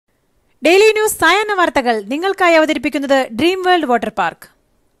Daily news സായാഹ്ന വാർത്തകൾ നിങ്ങൾക്കായി അവതരിപ്പിക്കുന്നത് dream world water park.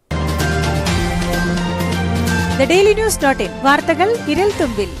 thedailynews.in വാർത്തകൾ ഇരൽ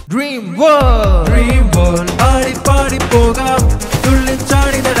തുമ്പിൽ. ഡ്രീം വേൾഡ് പാടി പാടി പോകാം, തുള്ളി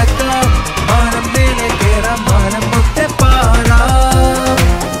ചാടി നടക്കാം, മാനം മേലെ കേറാം, മാനം മുട്ടെ പാറാം.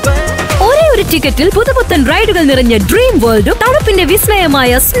 ഒരേ ഒരു ടിക്കറ്റിൽ പുതുപുത്തൻ റൈഡുകൾ നിറഞ്ഞ ഡ്രീം വേൾഡും തണുപ്പിന്റെ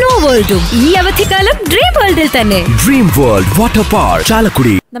വിസ്മയമായ സ്നോ വേൾഡും ഈ അവധിക്കാലം ഡ്രീം വേൾഡിൽ തന്നെ. Dream world water park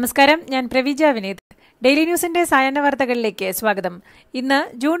Chalakudy. നമസ്കാരം, ഞാൻ പ്രവീജ വിനീത്. ഡെയിലി ന്യൂസിന്റെ സായാഹ്ന വാർത്തകളിലേക്ക് സ്വാഗതം. ഇന്ന്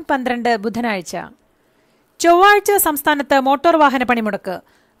ജൂൺ 12 ബുധനാഴ്ച. ചൊവ്വാഴ്ച സംസ്ഥാനത്ത് മോട്ടോർ വാഹന പണിമുടക്ക്.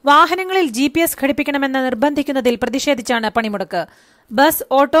 വാഹനങ്ങളിൽ GPS ഘടിപ്പിക്കണമെന്ന് നിർബന്ധിക്കുന്നതിൽ പ്രതിഷേധിച്ചാണ് പണിമുടക്ക്. ബസ്,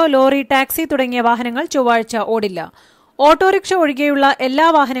 ഓട്ടോ, ലോറി, ടാക്സി തുടങ്ങിയ വാഹനങ്ങൾ ചൊവ്വാഴ്ച ഓടില്ല. ഓട്ടോറിക്ഷ ഒഴികെയുള്ള എല്ലാ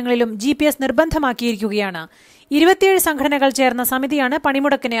വാഹനങ്ങളിലും GPS നിർബന്ധമാക്കിയിരിക്കുകയാണ്. 27 സംഘടനകൾ ചേർന്ന സമിതിയാണ്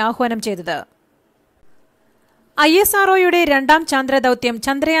പണിമുടക്കിനെ ആഹ്വാനം ചെയ്തത്. ISROയുടെ രണ്ടാം ചാന്ദ്ര ദൌത്യം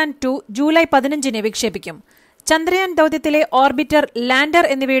Chandrayaan 2 July 15-ന് വിക്ഷേപിക്കും. Chandrayaan ദൌത്യത്തിലെ orbiter, lander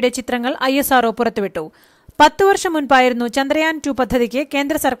എന്നിവയുടെ ചിത്രങ്ങൾ ISRO പുറത്തുവിട്ടു. 10 വർഷം മുൻപായിരുന്നു ചന്ദ്രയാൻ 2 പദ്ധതിക്ക്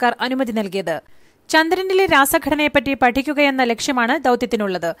കേന്ദ്ര സർക്കാർ അനുമതി നൽകിയത്. ചന്ദ്രനിലെ രാസഘടനയെപ്പറ്റി പഠിക്കുകയെന്ന ലക്ഷ്യമാണ്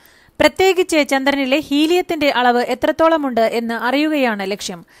ദൌത്യത്തിനുള്ളത്. പ്രത്യേകിച്ച് ചന്ദ്രനിലെ ഹീലിയത്തിന്റെ അളവ് എത്രത്തോളമുണ്ട് എന്ന് അറിയുകയാണ്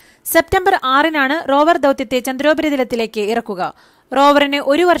ലക്ഷ്യം. സെപ്റ്റംബർ 6-നാണ് റോവർ ദൌത്യത്തെ ചന്ദ്രോപരിതലത്തിലേക്ക് ഇറക്കുക. റോവറിന്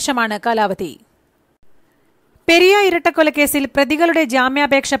 1 വർഷമാണ് കാലാവധി. പെരിയ ഇരട്ടക്കൊലക്കേസിൽ പ്രതികളുടെ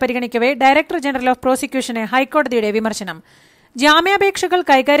ജാമ്യാപേക്ഷ പരിഗണിക്കവെ ഡയറക്ടർ ജനറൽ ഓഫ് പ്രോസിക്യൂഷന് ഹൈക്കോടതിയുടെ വിമർശനം. ജാമ്യാപേക്ഷകൾ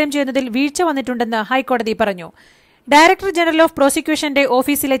കൈകാര്യം ചെയ്യുന്നതിൽ വീഴ്ച വന്നിട്ടുണ്ടെന്ന് ഹൈക്കോടതി പറഞ്ഞു. ഡയറക്ടർ ജനറൽ ഓഫ് പ്രോസിക്യൂഷന്റെ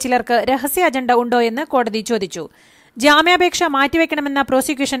ഓഫീസിലെ ചിലർക്ക് രഹസ്യ അജണ്ട ഉണ്ടോ എന്ന് കോടതി ചോദിച്ചു. ജാമ്യാപേക്ഷ മാറ്റിവെക്കണമെന്ന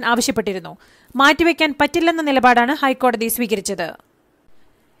പ്രോസിക്യൂഷൻ ആവശ്യപ്പെട്ടിരുന്നു. മാറ്റിവെക്കാൻ പറ്റില്ലെന്ന നിലപാടാണ് ഹൈക്കോടതി സ്വീകരിച്ചത്.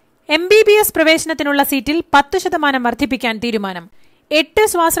 MBBS പ്രവേശനത്തിനുള്ള സീറ്റിൽ 10% വർദ്ധിപ്പിക്കാൻ തീരുമാനം. 8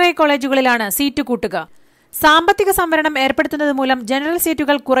 സ്വാശ്രയ കോളേജുകളിലാണ് സീറ്റ് കൂട്ടുക. സാമ്പത്തിക സംവരണം ഏർപ്പെടുത്തുന്നത് മൂലം ജനറൽ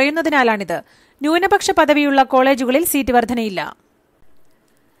സീറ്റുകൾ കുറയുന്നതിനാലാണിത്. ന്യൂനപക്ഷ പദവിയുള്ള കോളേജുകളിൽ സീറ്റ് വർധനയില്ല.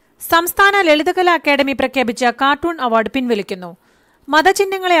 സംസ്ഥാന ലളിതകലാ അക്കാദമി പ്രഖ്യാപിച്ച കാർട്ടൂൺ അവാർഡ് പിൻവലിക്കുന്നു.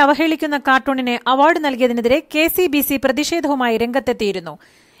 മതചിഹ്നങ്ങളെ അവഹേളിക്കുന്ന കാർട്ടൂണിന് അവാർഡ് നൽകിയതിനെതിരെ KCBC പ്രതിഷേധവുമായി രംഗത്തെത്തിയിരുന്നു.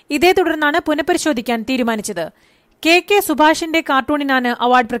 ഇതേ തുടർന്നാണ് പുനഃപരിശോധിക്കാൻ തീരുമാനിച്ചത്. KK സുഭാഷിന്റെ കാർട്ടൂണിനാണ്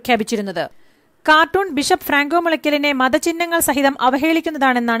award പ്രഖ്യാപിച്ചിരുന്നത്. Cartoon bishop Franco മുളയ്ക്കലിനെ മതചിഹ്നങ്ങൾ സഹിതം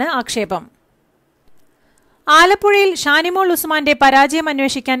അവഹേളിക്കുന്നതാണെന്നാണ് ആക്ഷേപം. ആലപ്പുഴയിൽ ഷാനിമോൾ ഉസ്മാന്റെ പരാജയം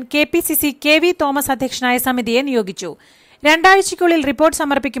അന്വേഷിക്കാൻ KPCC KV തോമസ് അധ്യക്ഷനായ സമിതിയെ നിയോഗിച്ചു. 2 ആഴ്ചയ്ക്കുള്ളിൽ റിപ്പോർട്ട്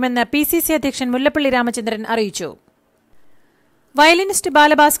സമർപ്പിക്കുമെന്ന് PCC അധ്യക്ഷൻ മുല്ലപ്പള്ളി രാമചന്ദ്രൻ അറിയിച്ചു. വയലിനിസ്റ്റ്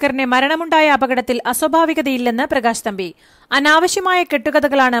ബാലഭാസ്കറിന് മരണമുണ്ടായ അപകടത്തിൽ അസ്വാഭാവികതയില്ലെന്ന് പ്രകാശ് തമ്പി. അനാവശ്യമായ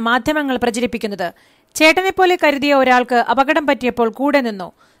കെട്ടുകഥകളാണ് മാധ്യമങ്ങൾ പ്രചരിപ്പിക്കുന്നത്. ചേട്ടനെപ്പോലെ കരുതിയ ഒരാൾക്ക് അപകടം പറ്റിയപ്പോൾ കൂടെ നിന്നു.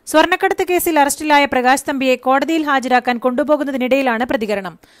 സ്വർണ്ണക്കടത്ത് കേസിൽ അറസ്റ്റിലായ പ്രകാശ് തമ്പിയെ കോടതിയിൽ ഹാജരാക്കാൻ കൊണ്ടുപോകുന്നതിനിടയിലാണ്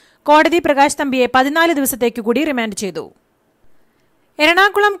പ്രതികരണം. കോടതി പ്രകാശ് തമ്പിയെ 14 ദിവസത്തേക്ക് കൂടി റിമാൻഡ് ചെയ്തു.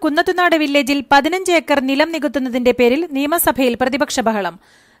 എറണാകുളം കുന്നത്തുനാട് വില്ലേജിൽ 15 ഏക്കർ നിലം നികത്തുന്നതിന്റെ പേരിൽ നിയമസഭയിൽ പ്രതിപക്ഷ ബഹളം.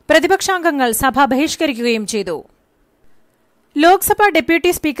 പ്രതിപക്ഷാംഗങ്ങൾ സഭ ബഹിഷ്കരിക്കുകയും ചെയ്തു. ലോക്സഭാ ഡെപ്യൂട്ടി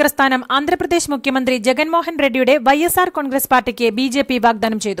സ്പീക്കർ സ്ഥാനം ആന്ധ്രാപ്രദേശ് മുഖ്യമന്ത്രി ജഗൻമോഹൻ റെഡ്ഡിയുടെ YSR കോൺഗ്രസ് പാർട്ടിക്ക് BJP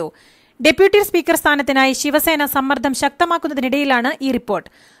വാഗ്ദാനം ചെയ്തു. ഡെപ്യൂട്ടി സ്പീക്കർ സ്ഥാനത്തിനായി ശിവസേന സമ്മർദ്ദം ശക്തമാക്കുന്നതിനിടയിലാണ് ഈ റിപ്പോർട്ട്.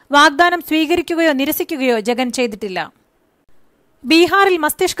 വാഗ്ദാനം സ്വീകരിക്കുകയോ നിരസിക്കുകയോ ജഗൻ ചെയ്തിട്ടില്ല. ബീഹാറിൽ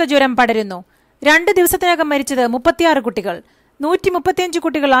മസ്തിഷ്ക ജ്വരം പടരുന്നു. 2 ദിവസത്തിനകം മരിച്ചത് 36 കുട്ടികൾ. 135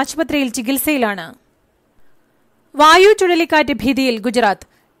 കുട്ടികൾ ആശുപത്രിയിൽ ചികിത്സയിലാണ്. വായു ചുഴലിക്കാറ്റ് ഭീതിയിൽ ഗുജറാത്ത്.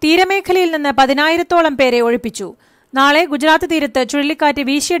 തീരമേഖലയിൽ നിന്ന് 10,000-ഓളം പേരെ ഒഴിപ്പിച്ചു. നാളെ ഗുജറാത്ത് തീരത്ത് ചുഴലിക്കാറ്റ്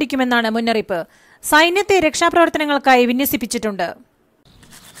വീശിയടിക്കുമെന്നാണ് മുന്നറിയിപ്പ്. സൈന്യത്തെ രക്ഷാപ്രവർത്തനങ്ങൾക്കായി വിന്യസിപ്പിച്ചിട്ടുണ്ട്.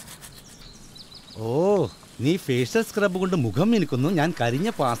 ഓ, നീ ഫേഷ്യൽ സ്ക്രബ് കൊണ്ട് മുഖം മിനുക്കുന്നു. ഞാൻ കരിഞ്ഞ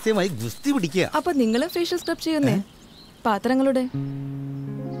പാസ്യമായി ഗുസ്തി പിടിക്കുക. അപ്പൊ നിങ്ങളും ഫേഷ്യൽ സ്ക്രബ് ചെയ്യുന്നേ? പാത്രങ്ങളുടെ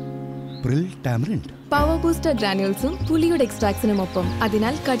പവർ ബൂസ്റ്റർ ഗ്രാനുൾസും പുളിയുടെ എക്സ്ട്രാക്സിനുമൊപ്പം.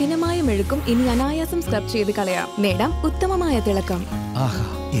 അതിനാൽ കഠിനമായ മെഴുക്കും ഇനി അനായാസം സ്ക്രബ് ചെയ്ത് കളയാം. നേടാം ഉത്തമമായ തിളക്കം. ആഹാ,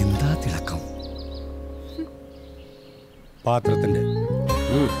 എന്താ തിളക്കം! പാത്രത്തിന്റെ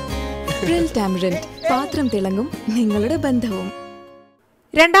പാത്രം തിളങ്ങും, നിങ്ങളുടെ ബന്ധവും.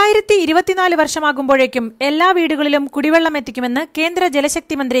 2024 വർഷമാകുമ്പോഴേക്കും എല്ലാ വീടുകളിലും കുടിവെള്ളം എത്തിക്കുമെന്ന് കേന്ദ്ര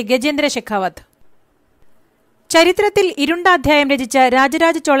ജലശക്തി മന്ത്രി ഗജേന്ദ്ര ഷെഖാവത്ത്. ചരിത്രത്തിൽ ഇരുണ്ട അധ്യായം രചിച്ച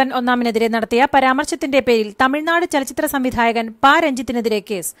രാജരാജ ചോളൻ ഒന്നാമനെതിരെ നടത്തിയ പരാമർശത്തിന്റെ പേരിൽ തമിഴ്നാട് ചലച്ചിത്ര സംവിധായകൻ പ. രഞ്ജിത്തിനെതിരെ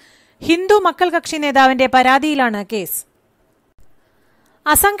കേസ്. ഹിന്ദു മക്കൾ കക്ഷി നേതാവിന്റെ പരാതിയിലാണ് കേസ്.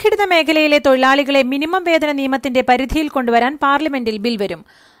 അസംഘടിത മേഖലയിലെ തൊഴിലാളികളെ മിനിമം വേതന നിയമത്തിന്റെ പരിധിയിൽ കൊണ്ടുവരാൻ പാർലമെന്റിൽ ബിൽ വരും.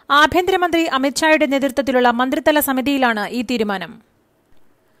 ആഭ്യന്തരമന്ത്രി അമിത്ഷായുടെ നേതൃത്വത്തിലുള്ള മന്ത്രിതല സമിതിയിലാണ് ഈ തീരുമാനം.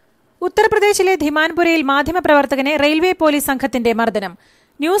 ഉത്തർപ്രദേശിലെ ധിമാൻപുരയിൽ മാധ്യമപ്രവർത്തകനെ റെയിൽവേ പോലീസ് സംഘത്തിന്റെ മർദ്ദനം.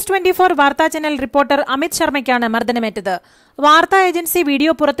 ന്യൂസ് 24 വാർത്താ ചാനൽ റിപ്പോർട്ടർ അമിത് ശർമ്മയ്ക്കാണ് മർദ്ദനമേറ്റത്. വാർത്താ ഏജൻസി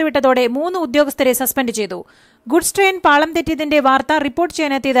വീഡിയോ പുറത്തുവിട്ടതോടെ 3 ഉദ്യോഗസ്ഥരെ സസ്പെൻഡ് ചെയ്തു. ഗുഡ്സ് ട്രെയിൻ പാളം തെറ്റിയതിന്റെ വാർത്ത റിപ്പോർട്ട്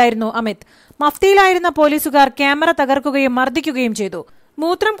ചെയ്യാനെത്തിയതായിരുന്നു അമിത്. മഫ്തിയിലായിരുന്ന പോലീസുകാർ ക്യാമറ തകർക്കുകയും മർദ്ദിക്കുകയും ചെയ്തു.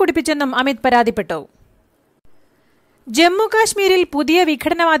 മൂത്രം കുടിപ്പിച്ചെന്നും അമിത് പരാതിപ്പെട്ടു. ജമ്മു കാശ്മീരിൽ പുതിയ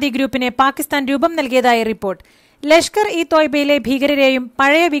വിഘടനവാദി ഗ്രൂപ്പിന് പാകിസ്ഥാൻ രൂപം നൽകിയതായി റിപ്പോർട്ട്. ലഷ്കർ ഇ തോയ്ബയിലെ ഭീകരരെയും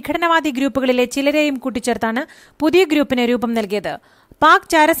പഴയ വിഘടനവാദി ഗ്രൂപ്പുകളിലെ ചിലരെയും കൂട്ടിച്ചേർത്താണ് പുതിയ ഗ്രൂപ്പിന് രൂപം നൽകിയത്. പാക്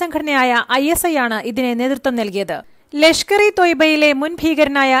ചാരസംഘടനയായ ISI ആണ് ഇതിന് നേതൃത്വം നൽകിയത്. ലഷ്കർ ഇ തോയ്ബയിലെ മുൻ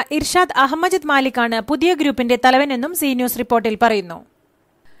ഭീകരനായ ഇർഷാദ് അഹമ്മദ് മാലിക്കാണ് പുതിയ ഗ്രൂപ്പിന്റെ തലവനെന്നും സി ന്യൂസ് റിപ്പോർട്ടിൽ പറയുന്നു.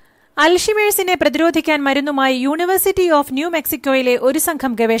 അൽഷിമേഴ്സിനെ പ്രതിരോധിക്കാൻ മരുന്നുമായി യൂണിവേഴ്സിറ്റി ഓഫ് ന്യൂ മെക്സിക്കോയിലെ ഒരു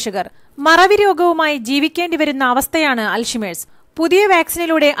സംഘം ഗവേഷകർ. മറവി രോഗവുമായി ജീവിക്കേണ്ടിവരുന്ന അവസ്ഥയാണ് അൽഷിമേഴ്സ്. പുതിയ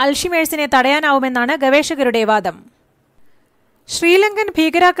വാക്സിനിലൂടെ അൽഷിമേഴ്സിനെ തടയാനാവുമെന്നാണ് ഗവേഷകരുടെ വാദം. ശ്രീലങ്കൻ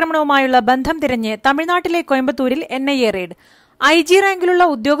ഭീകരാക്രമണവുമായുള്ള ബന്ധം തിരഞ്ഞ് തമിഴ്നാട്ടിലെ കോയമ്പത്തൂരിൽ NIA റെയ്ഡ്. IG റാങ്കിലുള്ള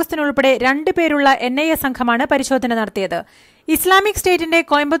ഉദ്യോഗസ്ഥനുൾപ്പെടെ 2 പേരുള്ള NIA സംഘമാണ് പരിശോധന നടത്തിയത്. ഇസ്ലാമിക് സ്റ്റേറ്റിന്റെ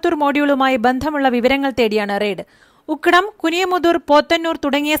കോയമ്പത്തൂർ മോഡ്യൂളുമായി ബന്ധമുള്ള വിവരങ്ങൾ തേടിയാണ് റെയ്ഡ്. ഉക്കടം, കുനിയമുതൂർ, പോത്തന്നൂർ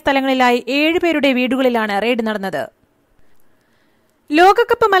തുടങ്ങിയ സ്ഥലങ്ങളിലായി 7 പേരുടെ വീടുകളിലാണ് റെയ്ഡ് നടന്നത്.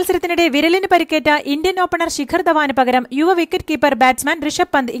 ലോകകപ്പ് മത്സരത്തിനിടെ വിരലിന് പരിക്കേറ്റ ഇന്ത്യൻ ഓപ്പണർ ശിഖർ ധവാന് പകരം യുവ wicket keeper batsman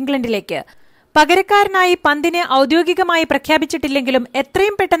Rishabh Pant ഇംഗ്ലണ്ടിലേക്ക്. പകരക്കാരനായി പന്തിനെ ഔദ്യോഗികമായി പ്രഖ്യാപിച്ചിട്ടില്ലെങ്കിലും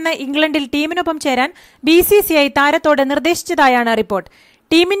എത്രയും പെട്ടെന്ന് ഇംഗ്ലണ്ടിൽ ടീമിനൊപ്പം ചേരാൻ BCCI താരത്തോട് നിർദ്ദേശിച്ചതായാണ് റിപ്പോർട്ട്.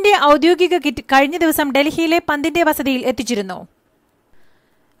 ടീമിന്റെ ഔദ്യോഗിക കിറ്റ് കഴിഞ്ഞ ദിവസം ഡൽഹിയിലെ പന്തിന്റെ വസതിയിൽ എത്തിച്ചിരുന്നു.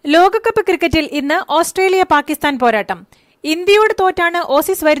 ലോകകപ്പ് ക്രിക്കറ്റിൽ ഇന്ന് ഓസ്ട്രേലിയ പാകിസ്ഥാൻ പോരാട്ടം. ഇന്ത്യയോട് തോറ്റാണ്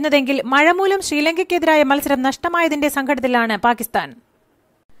ഓസീസ് വരുന്നതെങ്കിൽ മഴ മൂലം ശ്രീലങ്കയ്ക്കെതിരായ മത്സരം നഷ്ടമായതിന്റെ സങ്കടത്തിലാണ് പാകിസ്ഥാൻ.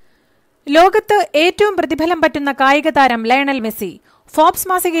 ലോകത്ത് ഏറ്റവും പ്രതിഫലം പറ്റുന്ന കായിക താരം ലയണൽ മെസ്സി. ഫോബ്സ്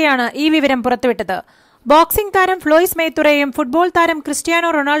മാസികയാണ് ഈ വിവരം പുറത്തുവിട്ടത്. ബോക്സിംഗ് താരം ഫ്ലോയിസ് മെയ്ത്തുറയെയും ഫുട്ബോൾ താരം ക്രിസ്ത്യാനോ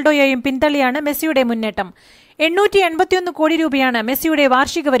റൊണാൾഡോയെയും പിന്തള്ളിയാണ് മെസ്സിയുടെ മുന്നേറ്റം. 881 കോടി രൂപയാണ് മെസ്സിയുടെ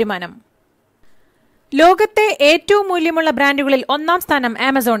വാർഷിക വരുമാനം. ലോകത്തെ ഏറ്റവും മൂല്യമുള്ള ബ്രാൻഡുകളിൽ 1ാം സ്ഥാനം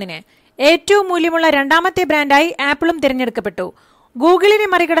ആമസോണിന്. ഏറ്റവും മൂല്യമുള്ള 2ാമത്തെ ബ്രാൻഡായി ആപ്പിളും തിരഞ്ഞെടുക്കപ്പെട്ടു. ഗൂഗിളിനെ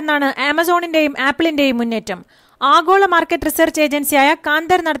മറികടന്നാണ് ആമസോണിന്റെയും ആപ്പിളിന്റെയും മുന്നേറ്റം. ആഗോള മാർക്കറ്റ് റിസർച്ച് ഏജൻസിയായ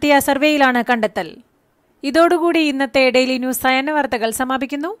കാന്തർ നടത്തിയ സർവേയിലാണ് കണ്ടെത്തൽ. ഇതോടുകൂടി ഇന്നത്തെ ഡെയിലി ന്യൂസ് സായാഹ്ന വാർത്തകൾ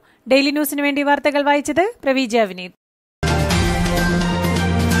സമാപിക്കുന്നു. ഡെയിലി ന്യൂസിന് വേണ്ടി വാർത്തകൾ വായിച്ചത് Praveeja Vineeth.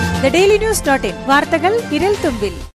 The Daily News.in വാർത്തകൾ വിരൽ തുമ്പിൽ.